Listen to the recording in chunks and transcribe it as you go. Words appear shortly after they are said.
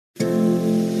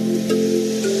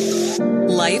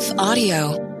Life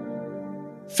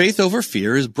Audio. Faith Over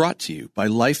Fear is brought to you by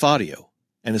Life Audio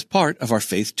and is part of our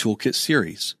Faith Toolkit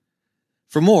series.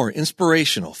 For more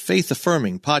inspirational,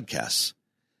 faith-affirming podcasts,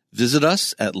 visit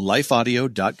us at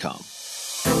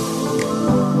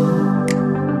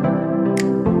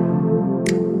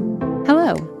lifeaudio.com.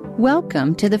 Hello,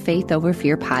 welcome to the Faith Over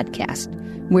Fear podcast,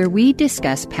 where we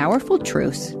discuss powerful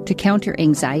truths to counter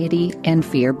anxiety and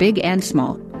fear, big and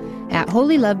small. At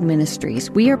Holy Love Ministries,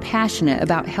 we are passionate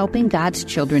about helping God's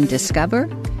children discover,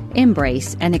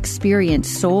 embrace, and experience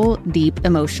soul-deep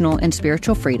emotional and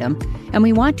spiritual freedom, and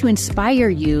we want to inspire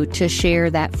you to share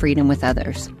that freedom with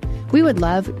others. We would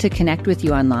love to connect with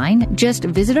you online. Just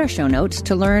visit our show notes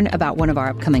to learn about one of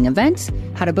our upcoming events,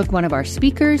 how to book one of our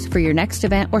speakers for your next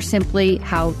event, or simply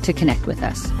how to connect with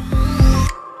us.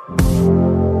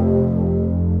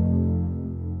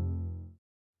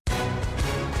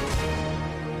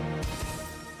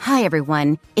 Hi,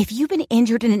 everyone. If you've been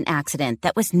injured in an accident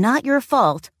that was not your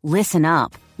fault, listen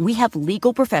up. We have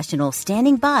legal professionals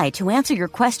standing by to answer your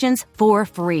questions for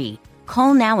free.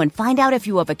 Call now and find out if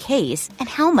you have a case and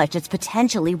how much it's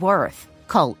potentially worth.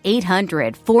 Call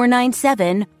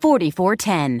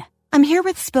 800-497-4410. I'm here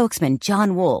with spokesman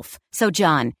John Wolf. So,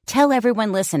 John, tell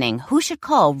everyone listening who should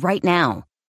call right now.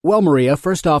 Well, Maria,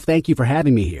 first off, thank you for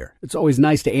having me here. It's always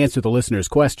nice to answer the listeners'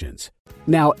 questions.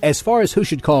 Now, as far as who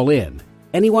should call in,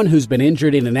 anyone who's been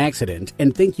injured in an accident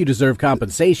and think you deserve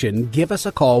compensation, give us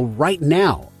a call right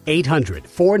now.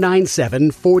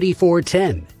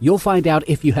 800-497-4410. You'll find out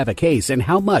if you have a case and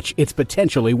how much it's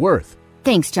potentially worth.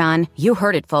 Thanks, John. You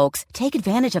heard it, folks. Take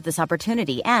advantage of this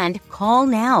opportunity and call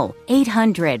now.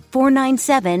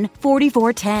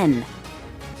 800-497-4410.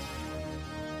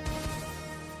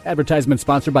 Advertisement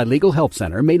sponsored by Legal Help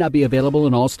Center. May not be available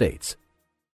in all states.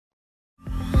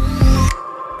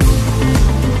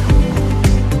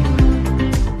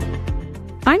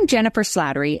 I'm Jennifer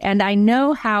Slattery, and I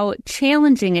know how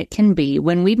challenging it can be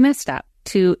when we've messed up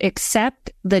to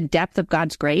accept the depth of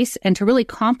God's grace and to really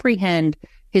comprehend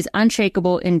His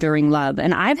unshakable, enduring love.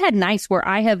 And I've had nights where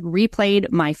I have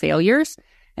replayed my failures,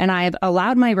 and I have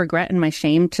allowed my regret and my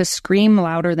shame to scream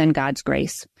louder than God's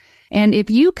grace. And if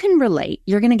you can relate,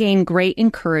 you're going to gain great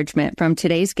encouragement from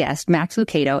today's guest, Max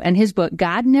Lucado, and his book,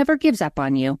 God Never Gives Up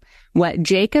on You, What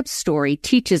Jacob's Story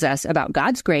Teaches Us About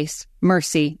God's Grace,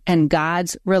 Mercy, and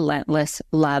God's Relentless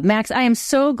Love. Max, I am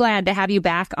so glad to have you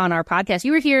back on our podcast.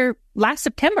 You were here last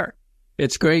September.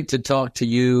 It's great to talk to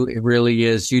you. It really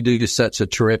is. You do such a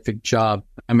terrific job.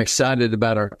 I'm excited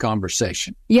about our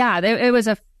conversation. Yeah, it was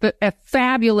a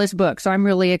fabulous book, so I'm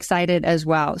really excited as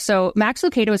well. So Max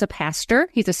Lucado is a pastor.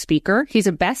 He's a speaker. He's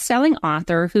a best-selling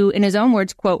author who, in his own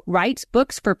words, quote, writes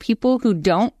books for people who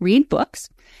don't read books.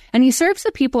 And he serves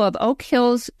the people of Oak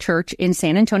Hills Church in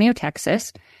San Antonio,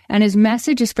 Texas. And his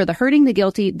message is for the hurting, the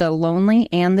guilty, the lonely,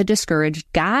 and the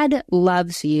discouraged. God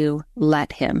loves you.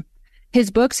 Let Him. His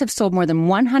books have sold more than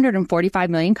 145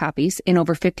 million copies in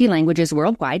over 50 languages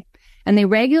worldwide, and they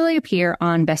regularly appear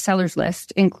on bestsellers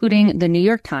lists, including the New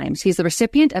York Times. He's the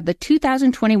recipient of the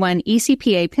 2021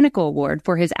 ECPA Pinnacle Award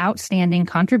for his outstanding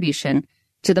contribution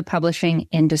to the publishing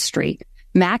industry.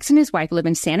 Max and his wife live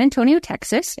in San Antonio,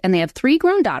 Texas, and they have 3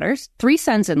 grown daughters, 3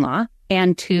 sons-in-law,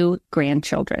 and 2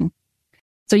 grandchildren.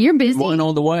 So you're busy. One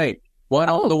on the way. One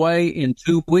on the way in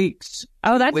 2 weeks.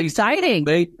 Oh, that's exciting.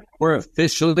 We're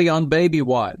officially on baby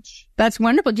watch. That's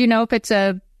wonderful. Do you know if it's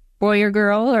a boy or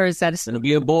girl, or is that It's going to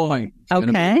be a boy.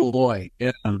 Okay. Be a boy.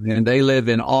 Yeah. And they live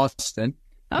in Austin,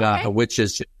 which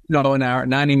is an hour,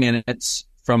 90 minutes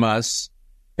from us.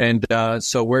 And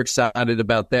so we're excited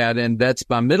about that. And that's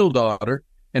my middle daughter.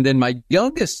 And then my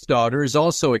youngest daughter is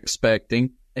also expecting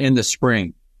in the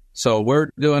spring. So we're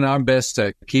doing our best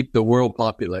to keep the world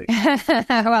populated. Well,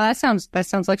 that sounds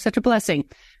like such a blessing.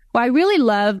 Well, I really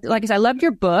loved, like I said, I loved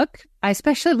your book. I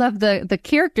especially love the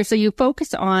character. So you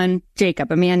focus on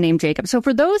Jacob, a man named Jacob. So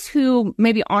for those who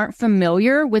maybe aren't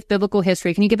familiar with biblical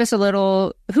history, can you give us a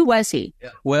little, who was he?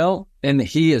 Well, and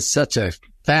he is such a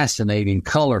fascinating,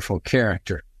 colorful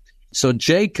character. So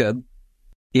Jacob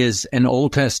is an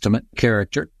Old Testament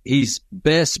character. He's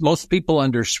most people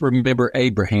remember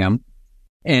Abraham.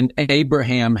 And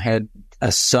Abraham had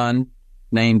a son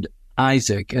named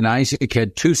Isaac, and Isaac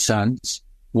had 2 sons,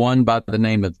 one by the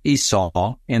name of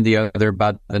Esau and the other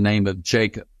by the name of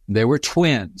Jacob. They were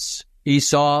twins.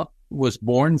 Esau was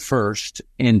born first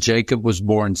and Jacob was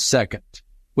born second,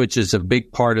 which is a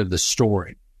big part of the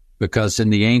story because in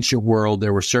the ancient world,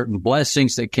 there were certain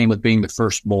blessings that came with being the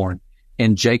firstborn,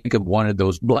 and Jacob wanted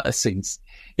those blessings.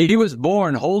 He was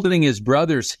born holding his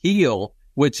brother's heel,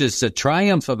 which is a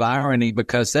triumph of irony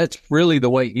because that's really the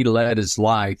way he led his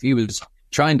life. He was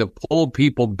trying to pull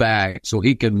people back so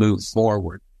he can move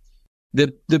forward.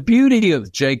 The beauty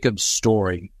of Jacob's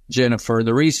story, Jennifer,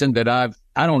 the reason that I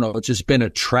don't know, it's just been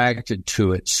attracted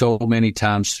to it so many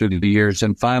times through the years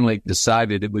and finally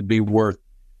decided it would be worth,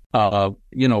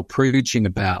 preaching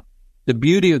about. The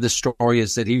beauty of the story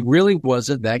is that he really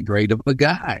wasn't that great of a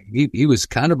guy. He was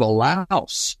kind of a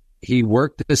louse. He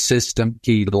worked the system.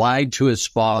 He lied to his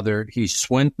father. He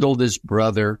swindled his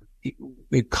brother.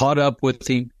 It caught up with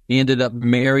him. He ended up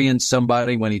marrying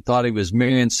somebody when he thought he was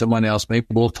marrying someone else. Maybe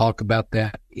we'll talk about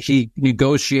that. He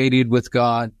negotiated with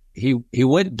God. He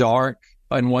went dark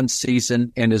in one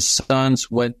season, and his sons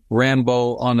went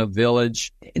Rambo on a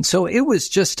village. And so it was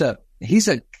just he's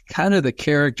a kind of the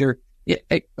character.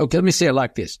 Okay, let me say it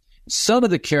like this. Some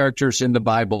of the characters in the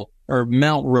Bible are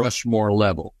Mount Rushmore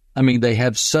level. I mean, they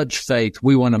have such faith.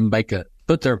 We want to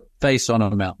put their face on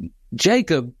a mountain.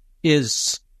 Jacob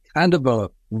is kind of a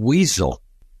weasel.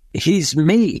 He's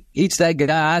me. He's that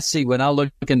guy I see when I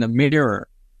look in the mirror.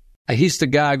 He's the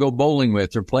guy I go bowling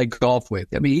with or play golf with.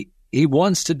 I mean, he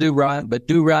wants to do right, but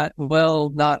do right, well,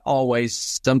 not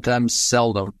always, sometimes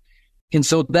seldom. And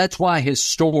so that's why his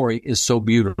story is so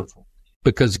beautiful,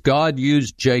 because God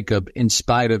used Jacob in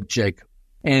spite of Jacob.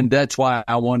 And that's why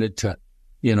I wanted to,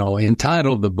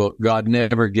 entitle the book, God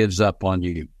Never Gives Up on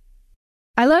You.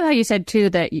 I love how you said, too,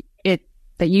 that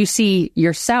you see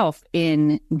yourself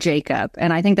in Jacob.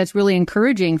 And I think that's really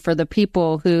encouraging for the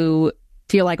people who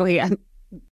feel like, okay,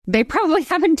 they probably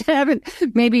haven't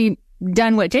maybe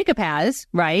done what Jacob has,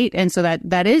 right? And so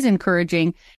that is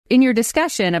encouraging. In your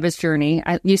discussion of his journey,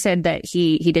 you said that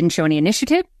he didn't show any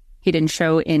initiative. He didn't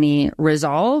show any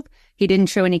resolve. He didn't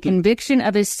show any conviction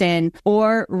of his sin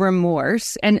or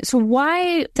remorse. And so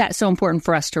why that's so important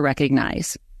for us to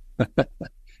recognize? And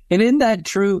isn't that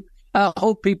true? I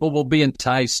hope people will be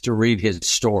enticed to read his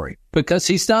story, because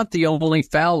he's not the only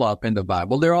foul up in the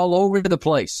Bible. They're all over the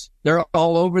place.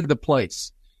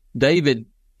 David,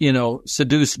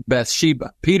 seduced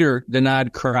Bathsheba. Peter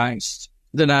denied Christ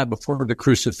the night before the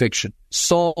crucifixion.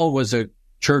 Saul was a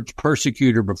church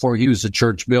persecutor before he was a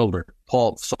church builder.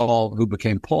 Saul, who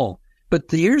became Paul. But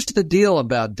here's the deal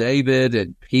about David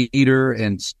and Peter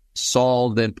and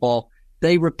Saul, then Paul.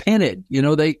 They repented.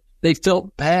 They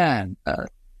felt bad.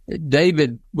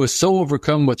 David was so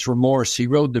overcome with remorse, he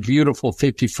wrote the beautiful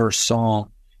 51st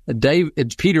Psalm.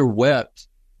 Peter wept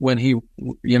when he,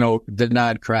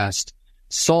 denied Christ.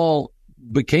 Saul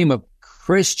became a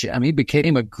Christian. He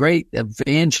became a great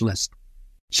evangelist.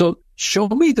 So show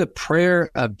me the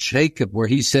prayer of Jacob where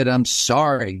he said, I'm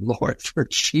sorry, Lord, for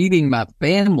cheating my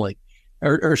family.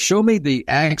 Or show me the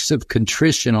acts of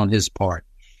contrition on his part.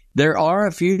 There are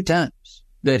a few times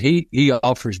that he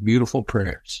offers beautiful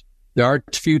prayers. There are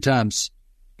a few times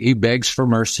he begs for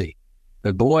mercy.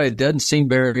 But boy, it doesn't seem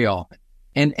very often.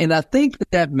 And I think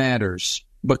that matters,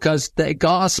 because the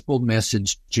gospel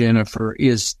message, Jennifer,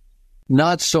 is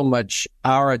not so much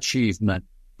our achievement,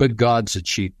 but God's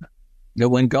achievement. That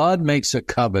when God makes a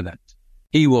covenant,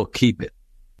 he will keep it.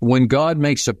 When God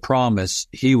makes a promise,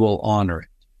 he will honor it.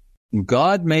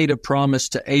 God made a promise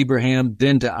to Abraham,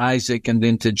 then to Isaac, and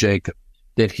then to Jacob,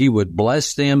 that he would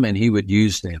bless them and he would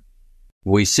use them.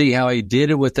 We see how he did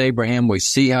it with Abraham. We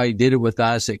see how he did it with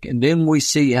Isaac. And then we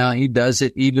see how he does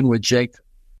it even with Jacob,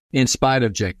 in spite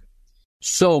of Jacob.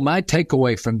 So my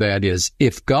takeaway from that is,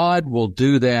 if God will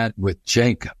do that with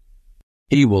Jacob,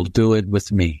 he will do it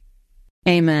with me.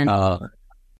 Amen.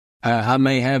 I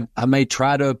may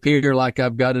try to appear like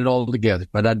I've got it all together,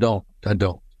 but I don't.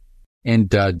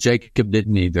 And Jacob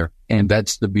didn't either. And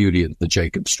that's the beauty of the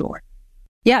Jacob story.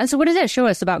 Yeah. So what does that show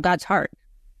us about God's heart?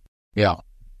 Yeah.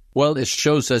 Well, it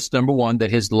shows us, number one, that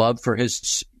his love for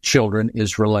his children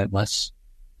is relentless.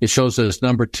 It shows us,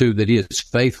 number two, that he is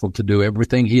faithful to do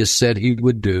everything he has said he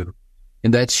would do.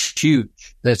 And that's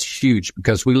huge. That's huge,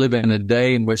 because we live in a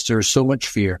day in which there is so much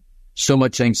fear, so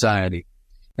much anxiety.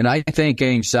 And I think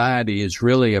anxiety is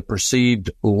really a perceived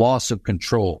loss of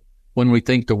control. When we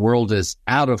think the world is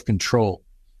out of control,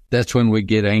 that's when we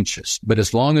get anxious. But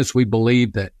as long as we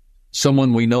believe that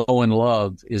someone we know and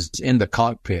love is in the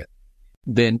cockpit,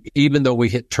 then even though we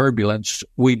hit turbulence,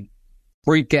 we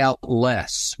freak out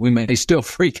less. We may still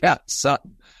freak out some,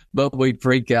 but we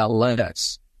freak out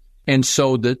less. And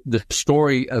so the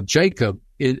story of Jacob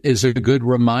is a good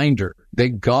reminder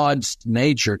that God's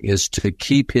nature is to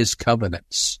keep his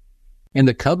covenants. And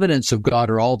the covenants of God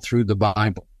are all through the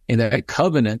Bible. And that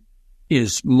covenant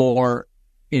is more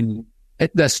in,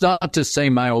 that's not to say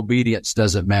my obedience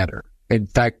doesn't matter. In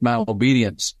fact, my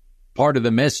obedience, part of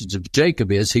the message of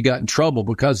Jacob is he got in trouble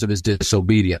because of his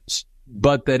disobedience.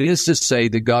 But that is to say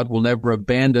that God will never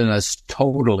abandon us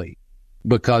totally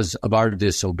because of our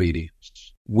disobedience.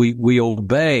 we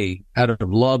obey out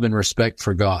of love and respect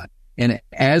for God. And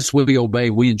as we obey,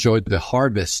 we enjoy the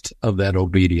harvest of that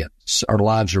obedience. Our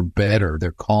lives are better,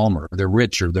 they're calmer, they're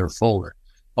richer, they're fuller.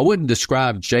 I wouldn't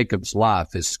describe Jacob's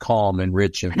life as calm and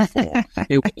rich and full.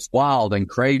 It was wild and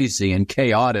crazy and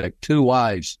chaotic. 2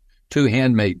 wives, 2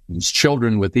 handmaidens,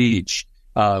 children with each,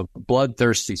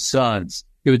 bloodthirsty sons.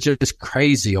 It was just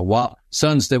crazy.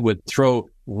 Sons that would throw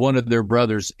one of their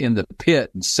brothers in the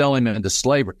pit and sell him into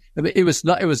slavery. I mean, it was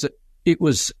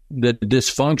the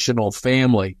dysfunctional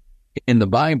family in the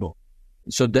Bible.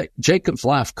 So Jacob's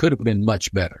life could have been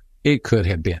much better. It could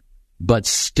have been. But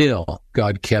still,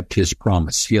 God kept his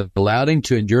promise. He allowed him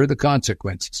to endure the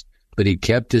consequences, but he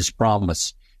kept his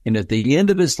promise. And at the end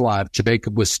of his life,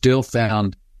 Jacob was still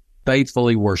found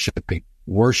faithfully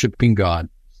worshiping God.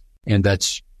 And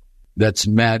that's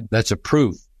a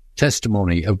proof,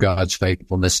 testimony of God's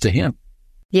faithfulness to him.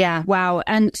 Yeah. Wow.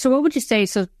 And so what would you say?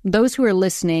 So those who are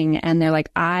listening and they're like,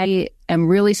 I am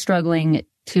really struggling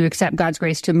to accept God's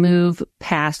grace, to move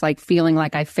past like feeling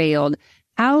like I failed.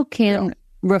 How can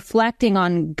reflecting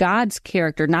on God's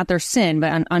character, not their sin,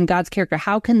 but on God's character,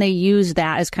 how can they use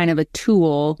that as kind of a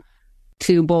tool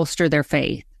to bolster their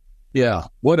faith? Yeah.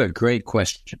 What a great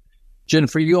question.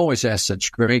 Jennifer, you always ask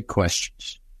such great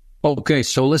questions. Okay.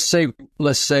 So let's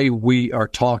say we are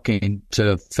talking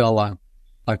to a fella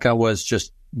like I was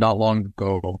just not long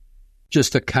ago,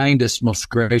 just the kindest, most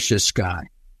gracious guy.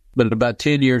 But about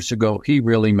 10 years ago, he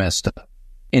really messed up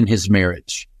in his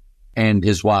marriage and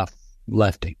his wife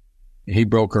left him. He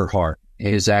broke her heart.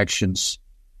 His actions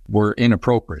were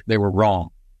inappropriate. They were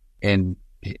wrong. And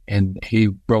he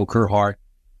broke her heart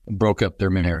and broke up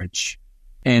their marriage.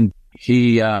 And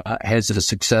he has a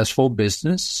successful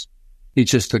business. He's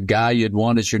just a guy you'd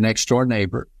want as your next door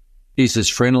neighbor. He's as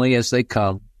friendly as they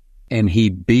come. And he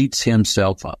beats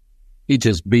himself up. He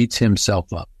just beats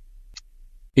himself up.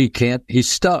 He's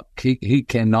stuck. He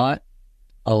cannot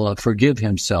forgive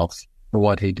himself for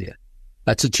what he did.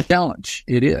 That's a challenge.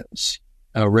 It is.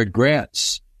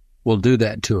 Regrets will do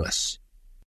that to us.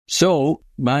 So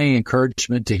my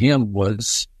encouragement to him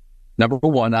was, number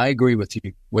one, I agree with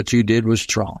you. What you did was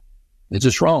wrong. It's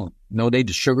just wrong. No need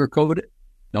to sugarcoat it.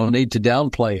 No need to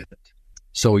downplay it.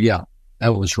 So yeah,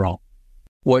 that was wrong.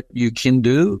 What you can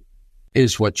do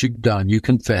is what you've done. You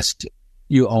confessed it.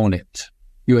 You own it.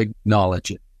 You acknowledge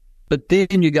it. But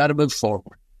then you got to move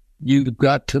forward. You've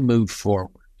got to move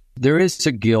forward. There is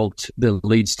a guilt that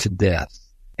leads to death.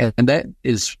 And that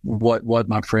is what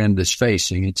my friend is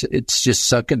facing. It's just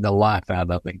sucking the life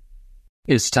out of him.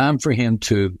 It's time for him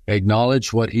to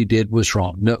acknowledge what he did was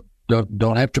wrong. No,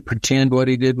 don't have to pretend what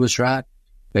he did was right.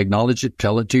 Acknowledge it.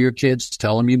 Tell it to your kids.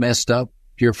 Tell them you messed up.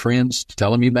 Your friends,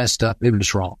 tell them you messed up. It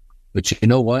was wrong. But you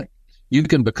know what? You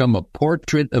can become a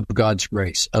portrait of God's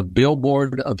grace, a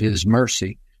billboard of his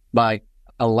mercy by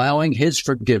allowing his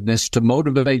forgiveness to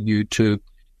motivate you to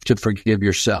forgive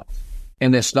yourself.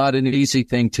 And that's not an easy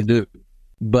thing to do.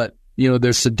 But,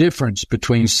 there's a difference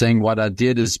between saying what I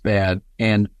did is bad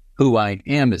and who I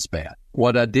am is bad.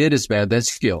 What I did is bad,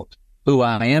 that's guilt. Who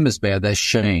I am is bad, that's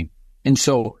shame. And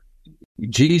so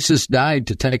Jesus died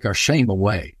to take our shame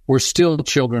away. We're still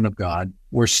children of God.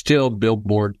 We're still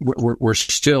billboard. We're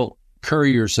still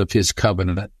couriers of his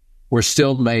covenant. We're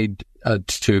still made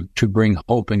to bring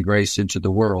hope and grace into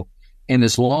the world. And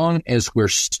as long as we're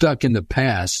stuck in the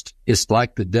past, it's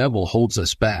like the devil holds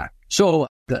us back. So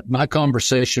my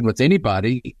conversation with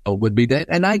anybody would be that,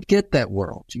 and I get that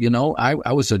world.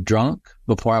 I was a drunk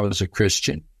before I was a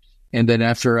Christian. And then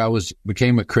after I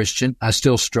became a Christian, I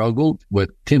still struggled with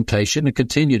temptation and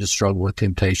continue to struggle with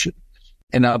temptation.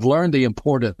 And I've learned the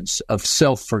importance of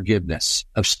self-forgiveness,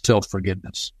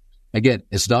 Again,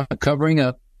 it's not covering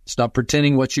up. It's not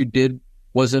pretending what you did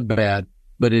wasn't bad,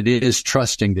 but it is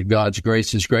trusting that God's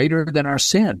grace is greater than our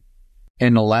sin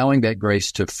and allowing that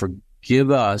grace to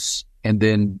forgive us and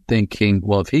then thinking,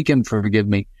 well, if he can forgive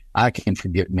me, I can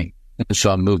forgive me. And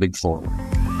so I'm moving forward.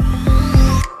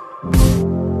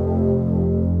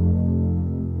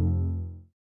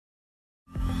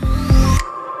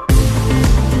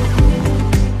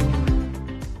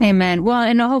 Amen. Well,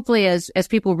 and hopefully as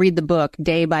people read the book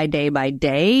day by day by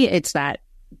day, it's that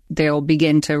they'll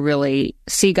begin to really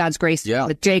see God's grace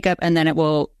with Jacob, and then it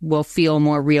will feel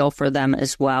more real for them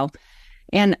as well.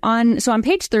 And on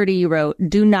page 30, you wrote,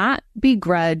 "Do not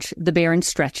begrudge the barren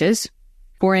stretches,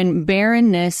 for in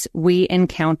barrenness we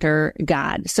encounter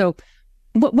God." So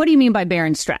what do you mean by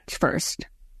barren stretch first?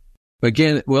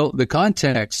 Again, well, the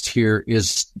context here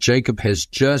is Jacob has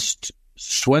just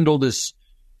swindled his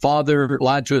father,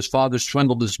 lied to his father,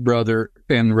 swindled his brother,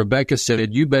 and Rebekah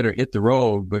said, "You better hit the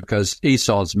road because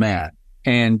Esau's mad."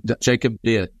 And Jacob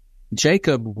did.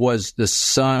 Jacob was the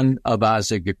son of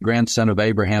Isaac, the grandson of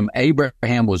Abraham.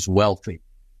 Abraham was wealthy.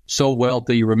 So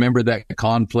wealthy, you remember that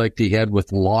conflict he had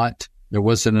with Lot? There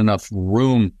wasn't enough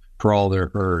room for all their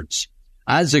herds.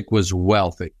 Isaac was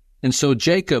wealthy. And so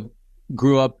Jacob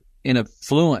grew up in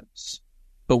affluence.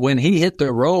 But when he hit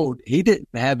the road, he didn't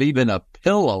have even a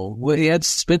pillow. When he had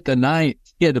spent the night,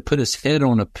 he had to put his head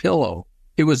on a pillow.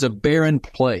 It was a barren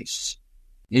place.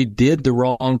 He did the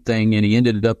wrong thing, and he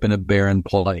ended up in a barren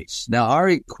place. Now, our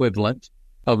equivalent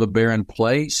of a barren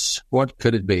place, what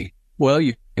could it be? Well,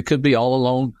 it could be all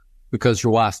alone because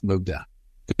your wife moved out.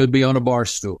 It could be on a bar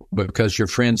stool because your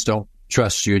friends don't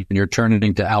trust you and you're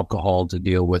turning to alcohol to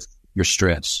deal with your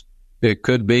stress. It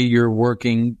could be you're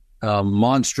working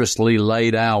monstrously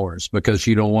late hours because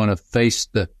you don't want to face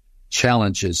the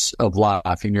challenges of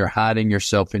life and you're hiding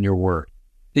yourself in your work.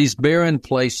 These barren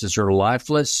places are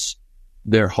lifeless.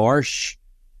 They're harsh.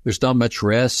 There's not much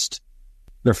rest.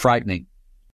 They're frightening.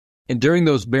 And during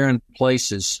those barren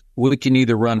places, we can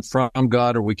either run from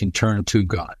God or we can turn to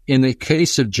God. In the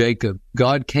case of Jacob,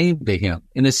 God came to him.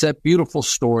 And it's that beautiful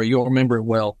story, you'll remember it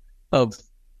well, of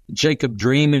Jacob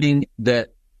dreaming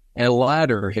that a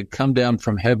ladder had come down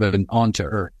from heaven onto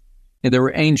earth. And there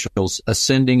were angels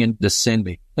ascending and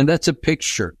descending. And that's a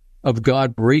picture of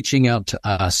God reaching out to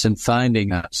us and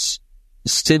finding us,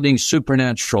 sending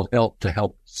supernatural help to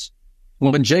help us.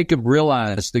 When Jacob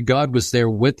realized that God was there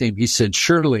with him, he said,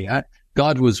 surely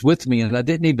God was with me and I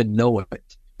didn't even know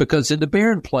it. Because in the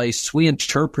barren place, we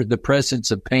interpret the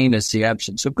presence of pain as the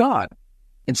absence of God.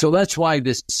 And so that's why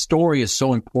this story is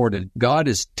so important. God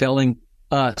is telling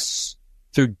us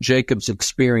through Jacob's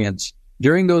experience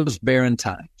during those barren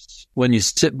times, when you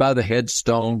sit by the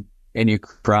headstone and you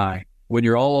cry, when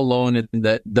you're all alone in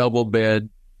that double bed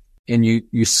and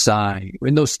you sigh,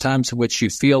 in those times in which you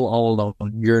feel all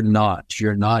alone, you're not.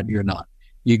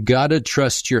 You got to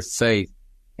trust your faith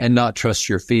and not trust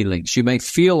your feelings. You may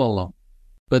feel alone,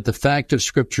 but the fact of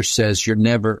Scripture says you're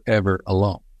never, ever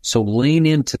alone. So lean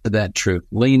into that truth,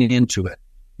 lean into it.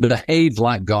 Behave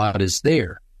like God is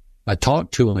there. I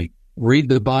talk to him. Read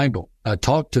the Bible.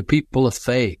 Talk to people of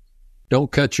faith.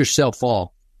 Don't cut yourself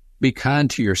off. Be kind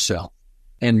to yourself.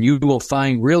 And you will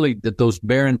find really that those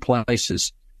barren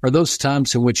places are those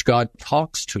times in which God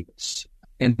talks to us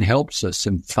and helps us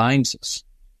and finds us.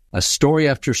 A story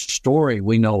after story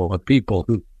we know of people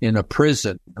who in a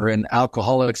prison or in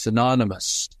Alcoholics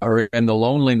Anonymous or in the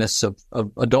loneliness of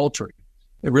adultery,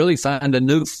 they really find a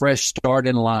new, fresh start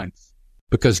in life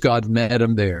because God met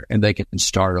them there and they can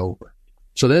start over.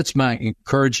 So that's my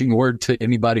encouraging word to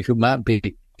anybody who might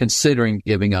be considering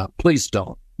giving up. Please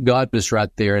don't. God is right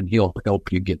there and he'll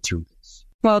help you get through this.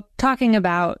 Well, talking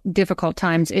about difficult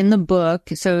times in the book,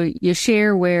 so you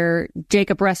share where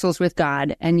Jacob wrestles with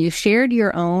God and you shared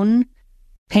your own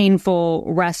painful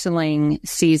wrestling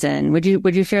season. Would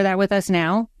you share that with us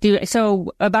now?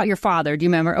 So about your father, do you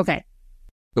remember? Okay.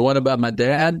 The one about my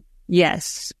dad?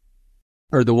 Yes.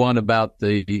 Or the one about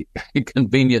the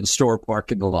convenience store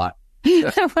parking lot?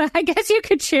 I guess you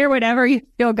could share whatever you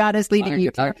feel God is leading you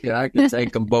to. I can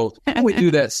take them both. We do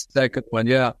that second one,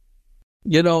 yeah.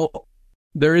 You know,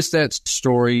 there is that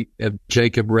story of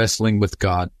Jacob wrestling with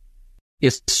God.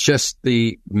 It's just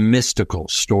the mystical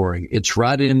story. It's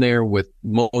right in there with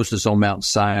Moses on Mount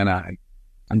Sinai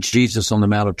and Jesus on the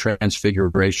Mount of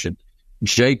Transfiguration.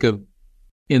 Jacob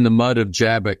in the mud of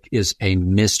Jabbok is a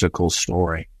mystical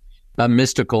story. By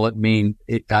mystical, I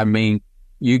mean,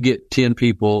 you get 10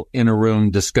 people in a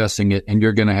room discussing it, and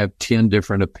you're going to have 10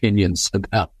 different opinions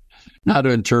about how to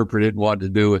interpret it, what to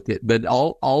do with it. But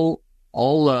all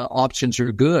options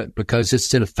are good because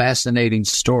it's a fascinating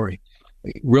story.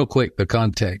 Real quick, the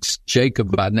context.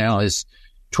 Jacob by now is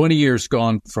 20 years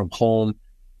gone from home.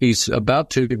 He's about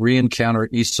to re-encounter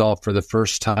Esau for the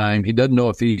first time. He doesn't know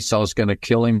if Esau is going to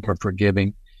kill him or forgive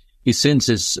him. He sends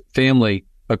his family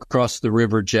across the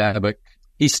river Jabbok.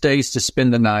 He stays to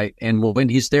spend the night, and when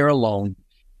he's there alone,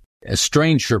 a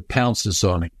stranger pounces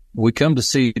on him. We come to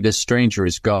see this stranger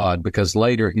is God because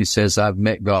later he says, I've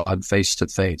met God face to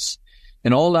face.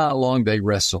 And all night long they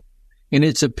wrestle. And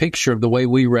it's a picture of the way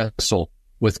we wrestle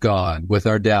with God, with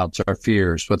our doubts, our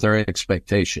fears, with our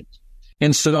expectations.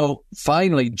 And so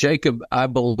finally, Jacob, I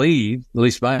believe, at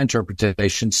least my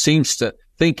interpretation, seems to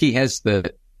think he has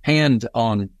the hand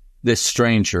on this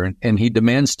stranger, and he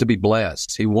demands to be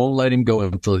blessed. He won't let him go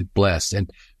until he's blessed. And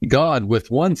God,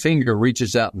 with one finger,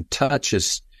 reaches out and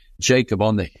touches Jacob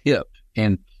on the hip.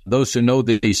 And those who know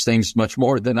these things much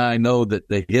more than I know that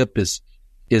the hip is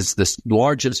the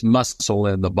largest muscle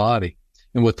in the body.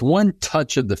 And with one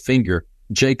touch of the finger,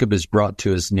 Jacob is brought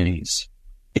to his knees.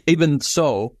 Even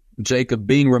so, Jacob,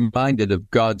 being reminded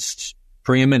of God's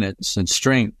preeminence and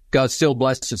strength, God still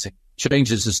blesses him,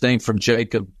 changes his name from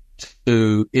Jacob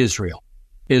to Israel.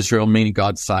 Israel meaning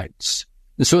God fights.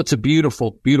 And so it's a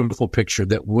beautiful, beautiful picture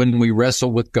that when we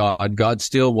wrestle with God, God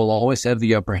still will always have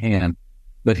the upper hand,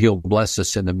 but he'll bless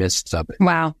us in the midst of it.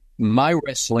 Wow. My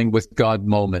wrestling with God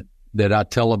moment that I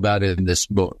tell about in this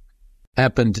book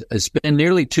happened, it's been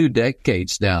nearly 2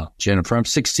 decades now, Jennifer. I'm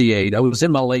 68. I was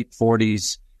in my late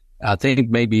 40s, I think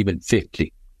maybe even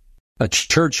 50. A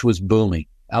church was booming.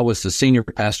 I was the senior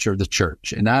pastor of the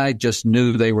church, and I just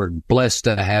knew they were blessed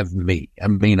to have me. I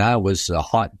mean, I was a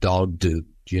hot dog dude,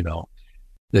 you know.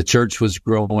 The church was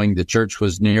growing. The church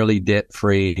was nearly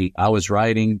debt-free. I was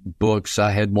writing books.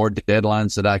 I had more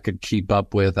deadlines that I could keep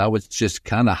up with. I was just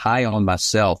kind of high on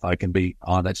myself, I can be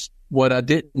honest. What I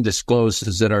didn't disclose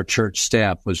is that our church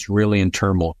staff was really in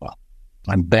turmoil.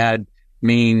 And bad,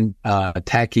 mean,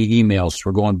 tacky emails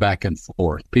were going back and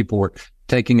forth. People were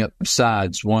taking up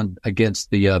sides one against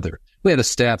the other. We had a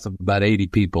staff of about 80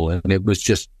 people, and it was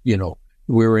just, you know,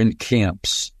 we were in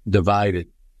camps, divided.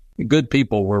 Good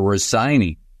people were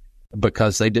resigning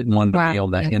because they didn't want to be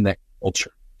on that, in that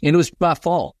culture. And it was my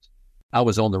fault. I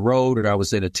was on the road, or I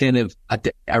was inattentive.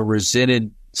 I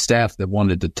resented staff that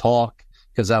wanted to talk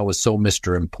because I was so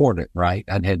Mr. Important, right?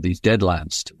 I had these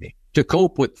deadlines to meet. To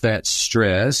cope with that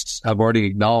stress, I've already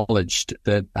acknowledged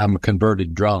that I'm a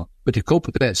converted drunk. But to cope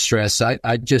with that stress,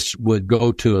 I just would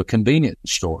go to a convenience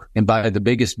store and buy the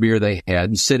biggest beer they had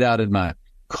and sit out in my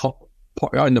car,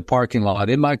 in the parking lot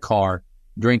in my car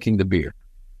drinking the beer.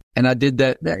 And I did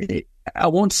that. I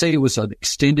won't say it was an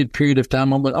extended period of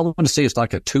time. I want to say it's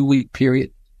like a 2-week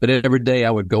period. But every day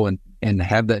I would go and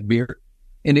have that beer.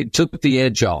 And it took the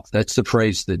edge off. That's the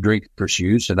phrase that drinkers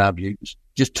use and I've used.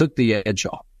 Just took the edge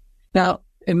off. Now,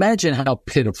 imagine how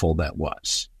pitiful that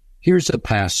was. Here's a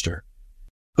pastor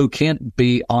who can't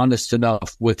be honest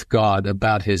enough with God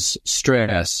about his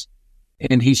stress.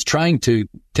 And he's trying to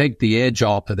take the edge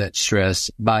off of that stress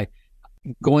by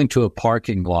going to a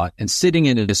parking lot and sitting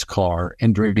in his car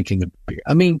and drinking a beer.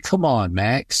 I mean, come on,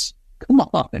 Max. Come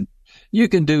on. You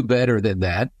can do better than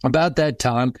that. About that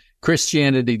time,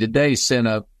 Christianity Today sent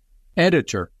a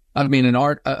writer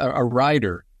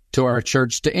to our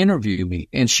church to interview me.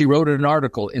 And she wrote an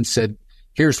article and said,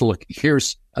 here's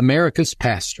America's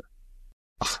pastor.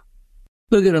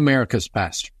 Look at America's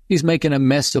pastor. He's making a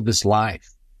mess of his life.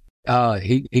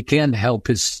 He can't help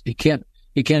he can't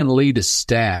lead his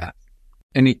staff,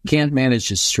 and he can't manage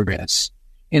his stress.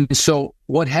 And so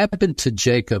what happened to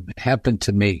Jacob happened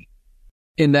to me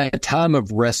in that time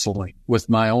of wrestling with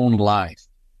my own life.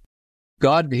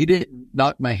 God, he didn't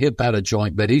knock my hip out of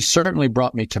joint, but he certainly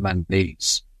brought me to my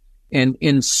knees. And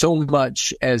in so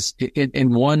much as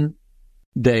in one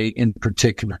day in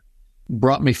particular,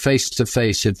 brought me face to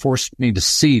face and forced me to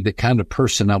see the kind of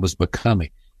person I was becoming.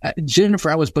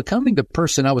 Jennifer, I was becoming the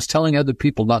person I was telling other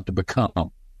people not to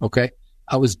become. Okay.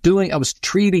 I was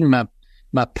treating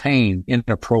my pain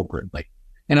inappropriately,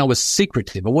 and I was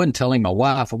secretive. I wasn't telling my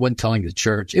wife. I wasn't telling the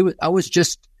church. I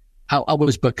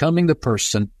was becoming the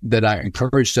person that I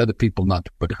encouraged other people not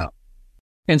to become.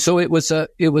 And so it was a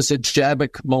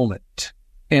Jabbok moment,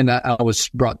 and I was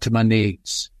brought to my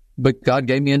knees. But God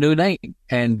gave me a new name,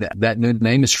 and that new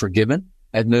name is forgiven.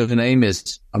 That new name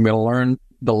is I'm going to learn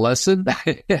the lesson.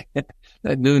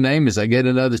 That new name is I get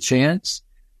another chance.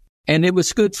 And it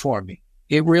was good for me.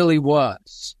 It really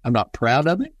was. I'm not proud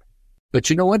of it, but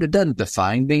you know what? It doesn't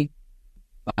define me.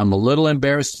 I'm a little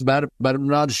embarrassed about it, but I'm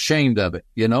not ashamed of it.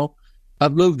 You know,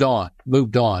 I've moved on.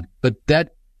 But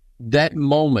that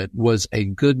moment was a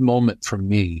good moment for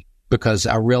me because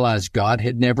I realized God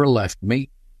had never left me.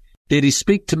 Did he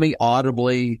speak to me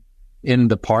audibly in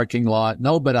the parking lot?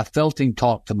 No, but I felt him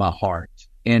talk to my heart,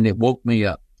 and it woke me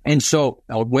up. And so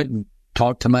I went and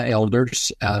talked to my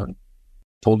elders,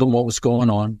 told them what was going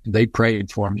on. They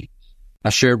prayed for me.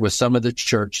 I shared with some of the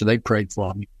church, so they prayed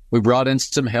for me. We brought in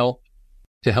some help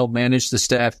to help manage the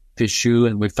staff issue,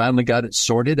 and we finally got it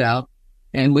sorted out,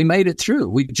 and we made it through.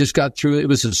 We just got through. It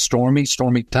was a stormy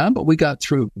time, but we got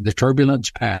through. The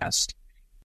turbulence passed.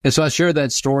 And so I share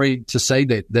that story to say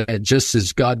that just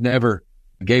as God never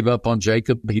gave up on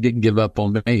Jacob, he didn't give up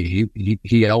on me.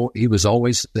 He was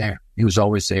always there. He was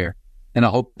always there. And I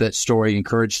hope that story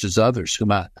encourages others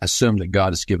whom I assume that God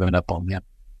has given up on them.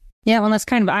 Yeah, well, that's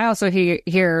kind of, I also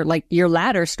hear like your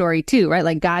latter story too, right?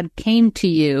 Like God came to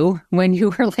you when you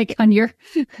were like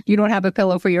you don't have a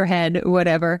pillow for your head,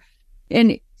 whatever.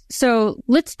 And so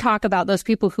let's talk about those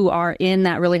people who are in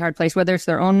that really hard place, whether it's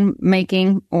their own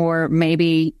making or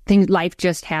maybe life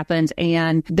just happens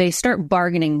and they start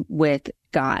bargaining with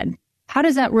God. How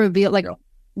does that reveal,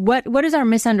 what is our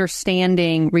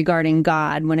misunderstanding regarding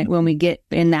God when we get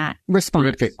in that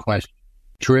response?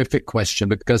 Terrific question,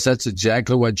 because that's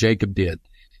exactly what Jacob did.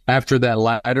 After that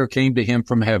ladder came to him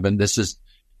from heaven, this is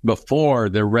before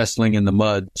the wrestling in the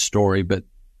mud story, but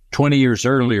 20 years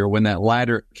earlier when that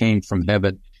ladder came from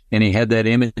heaven and he had that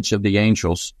image of the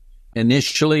angels,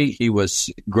 initially he was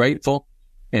grateful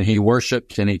and he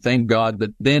worshiped and he thanked God, but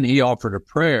then he offered a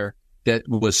prayer that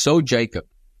was so Jacob,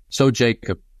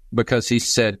 because he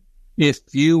said, if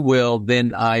you will,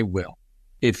 then I will.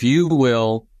 If you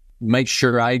will make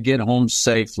sure I get home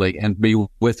safely and be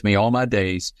with me all my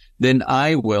days, then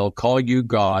I will call you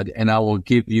God and I will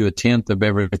give you 1/10 of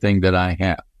everything that I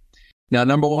have. Now,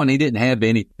 number one, he didn't have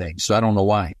anything, so I don't know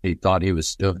why he thought he was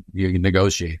still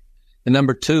negotiating. And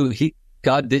number two,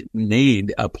 God didn't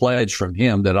need a pledge from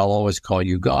him that I'll always call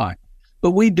you God.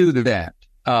 But we do that.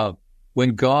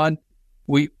 When God,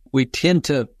 we tend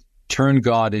to turn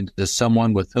God into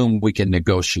someone with whom we can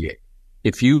negotiate.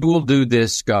 If you will do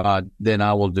this, God, then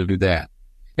I will do that.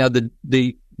 Now,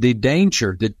 the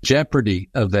danger, the jeopardy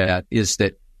of that is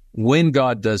that when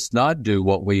God does not do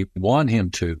what we want him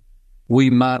to, we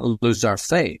might lose our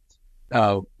faith.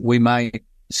 We might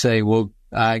say, well,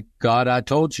 God, I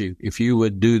told you, if you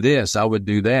would do this, I would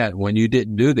do that. When you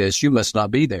didn't do this, you must not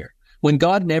be there. When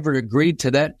God never agreed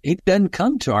to that, he doesn't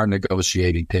come to our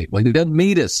negotiating table. He doesn't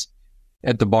meet us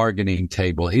at the bargaining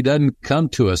table. He doesn't come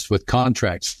to us with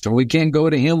contracts, so we can't go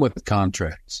to him with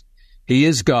contracts. He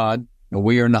is God, and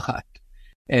we are not.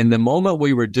 And the moment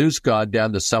we reduce God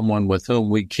down to someone with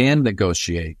whom we can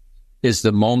negotiate is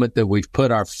the moment that we've put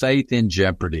our faith in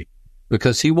jeopardy,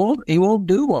 because he won't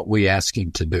do what we ask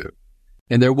him to do.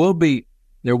 And there will be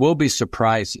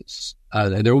surprises.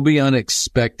 There will be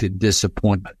unexpected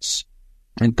disappointments.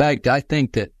 In fact, I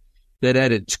think that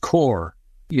at its core,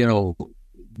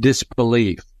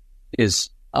 disbelief is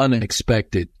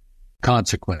unexpected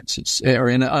consequences or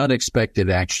in unexpected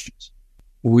actions.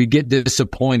 We get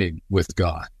disappointed with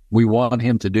God. We want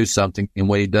him to do something, and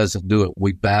when he doesn't do it,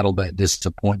 we battle that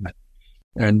disappointment.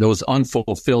 And those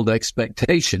unfulfilled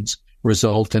expectations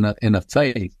result in a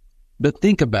faith. But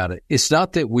think about it. It's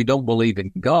not that we don't believe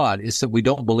in God. It's that we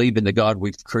don't believe in the God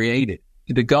we've created.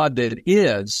 The God that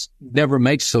is never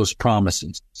makes those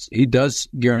promises. He does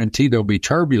guarantee there'll be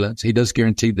turbulence. He does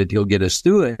guarantee that he'll get us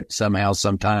through it somehow,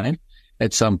 sometime,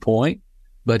 at some point.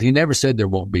 But he never said there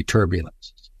won't be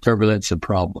turbulence and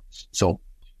problems. So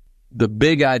the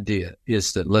big idea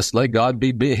is that let's let God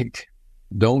be big.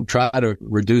 Don't try to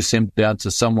reduce him down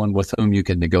to someone with whom you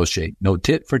can negotiate. No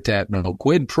tit for tat, no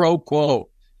quid pro quo.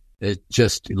 It's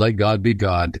just let God be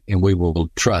God, and we will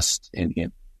trust in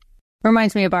him.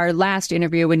 Reminds me of our last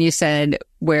interview when you said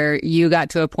where you got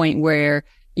to a point where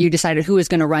you decided who is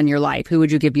going to run your life. Who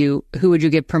would you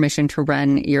give permission to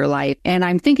run your life? And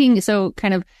I'm thinking, so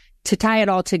kind of to tie it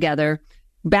all together,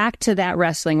 back to that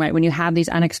wrestling, right? When you have these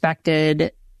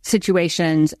unexpected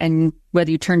situations, and whether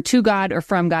you turn to God or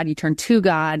from God, you turn to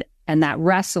God, and that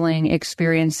wrestling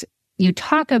experience, you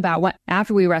talk about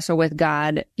after we wrestle with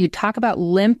God, you talk about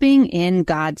limping in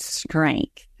God's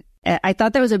strength. I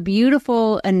thought that was a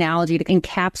beautiful analogy to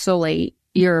encapsulate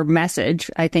your message,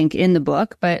 I think, in the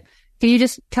book. But can you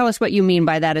just tell us what you mean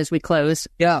by that as we close?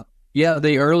 Yeah.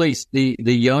 The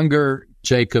younger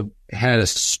Jacob had a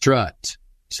strut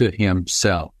to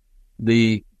himself.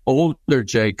 The older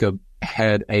Jacob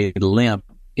had a limp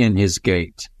in his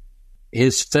gait.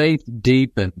 His faith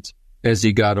deepened as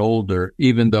he got older,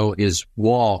 even though his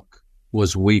walk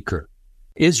was weaker.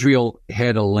 Israel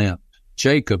had a limp.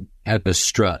 Jacob had a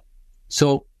strut.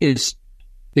 So it's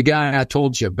the guy I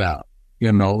told you about,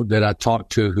 that I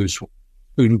talked to whose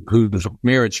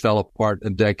marriage fell apart a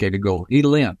decade ago. He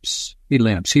limps. He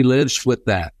lives with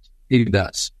that. He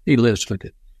does. He lives with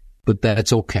it. But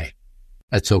that's okay.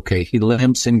 That's okay. He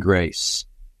limps in grace.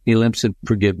 He limps in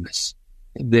forgiveness.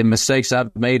 The mistakes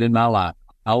I've made in my life,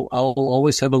 I'll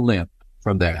always have a limp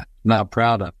from that. Not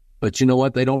proud of. But you know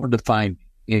what? They don't define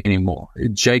me anymore.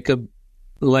 Jacob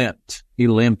limped. He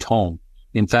limped home.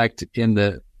 In fact, in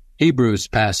the Hebrews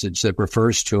passage that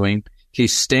refers to him,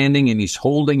 he's standing and he's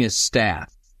holding his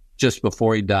staff just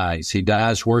before he dies. He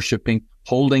dies worshiping,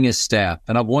 holding his staff.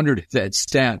 And I've wondered if that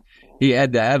staff, he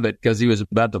had to have it because he was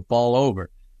about to fall over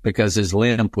because his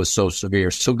limp was so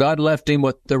severe. So God left him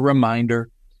with a reminder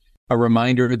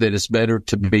that it's better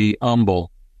to be humble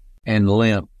and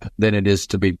limp than it is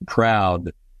to be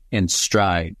proud and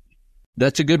stride.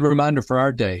 That's a good reminder for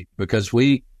our day, because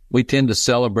we tend to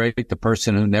celebrate the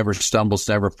person who never stumbles,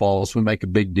 never falls. We make a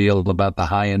big deal about the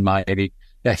high and mighty.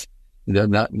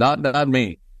 Not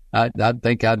me. I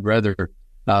think I'd rather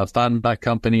find my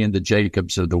company in the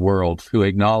Jacobs of the world who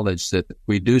acknowledge that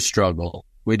we do struggle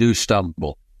we do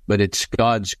stumble. But it's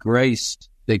God's grace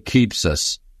that keeps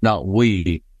us, not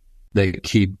we that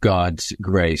keep God's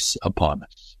grace upon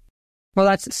us. Well,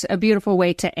 that's a beautiful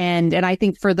way to end. And I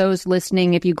think for those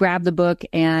listening, if you grab the book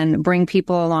and bring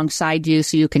people alongside you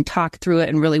so you can talk through it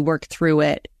and really work through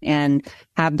it and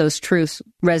have those truths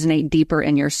resonate deeper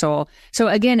in your soul. So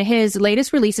again, his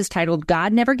latest release is titled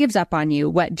God Never Gives Up on You,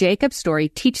 What Jacob's Story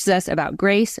Teaches Us About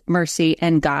Grace, Mercy,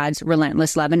 and God's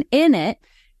Relentless Love. And in it,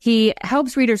 he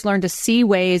helps readers learn to see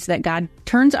ways that God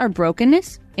turns our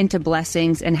brokenness into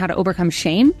blessings and how to overcome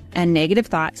shame and negative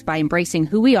thoughts by embracing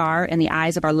who we are in the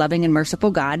eyes of our loving and merciful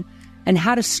God, and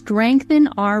how to strengthen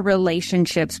our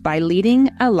relationships by leading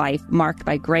a life marked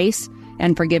by grace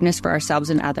and forgiveness for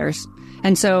ourselves and others.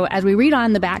 And so as we read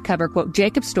on the back cover, quote,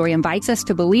 Jacob's story invites us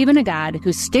to believe in a God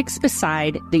who sticks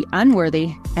beside the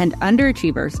unworthy and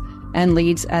underachievers and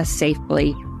leads us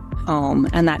safely home.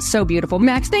 And that's so beautiful.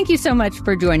 Max, thank you so much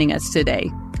for joining us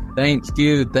today. Thank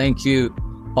you. Thank you.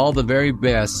 All the very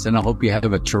best, and I hope you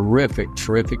have a terrific,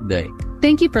 terrific day.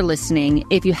 Thank you for listening.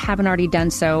 If you haven't already done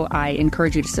so, I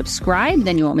encourage you to subscribe.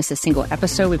 Then you won't miss a single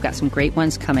episode. We've got some great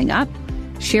ones coming up.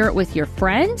 Share it with your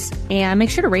friends and make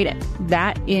sure to rate it.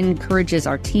 That encourages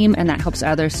our team and that helps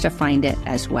others to find it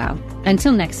as well.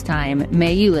 Until next time,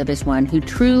 may you live as one who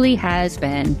truly has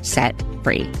been set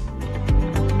free.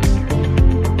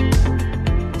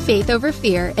 Faith Over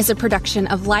Fear is a production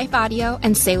of Life Audio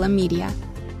and Salem Media.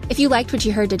 If you liked what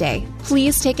you heard today,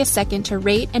 please take a second to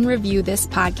rate and review this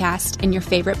podcast in your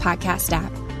favorite podcast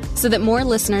app so that more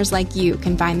listeners like you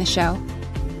can find the show.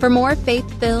 For more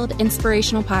faith-filled,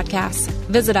 inspirational podcasts,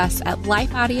 visit us at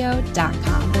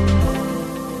lifeaudio.com.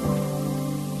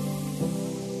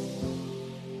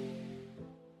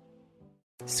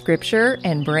 Scripture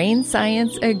and brain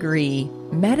science agree.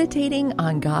 Meditating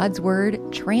on God's Word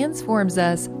transforms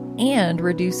us and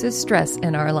reduces stress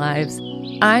in our lives.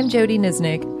 I'm Jody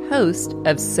Nisnik, host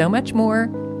of So Much More,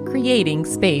 Creating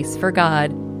Space for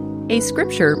God, a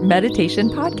scripture meditation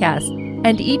podcast.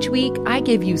 And each week, I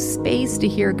give you space to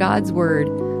hear God's Word,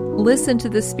 listen to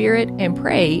the Spirit, and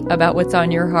pray about what's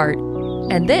on your heart.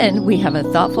 And then we have a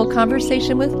thoughtful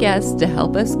conversation with guests to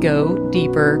help us go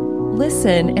deeper.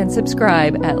 Listen and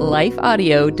subscribe at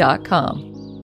lifeaudio.com.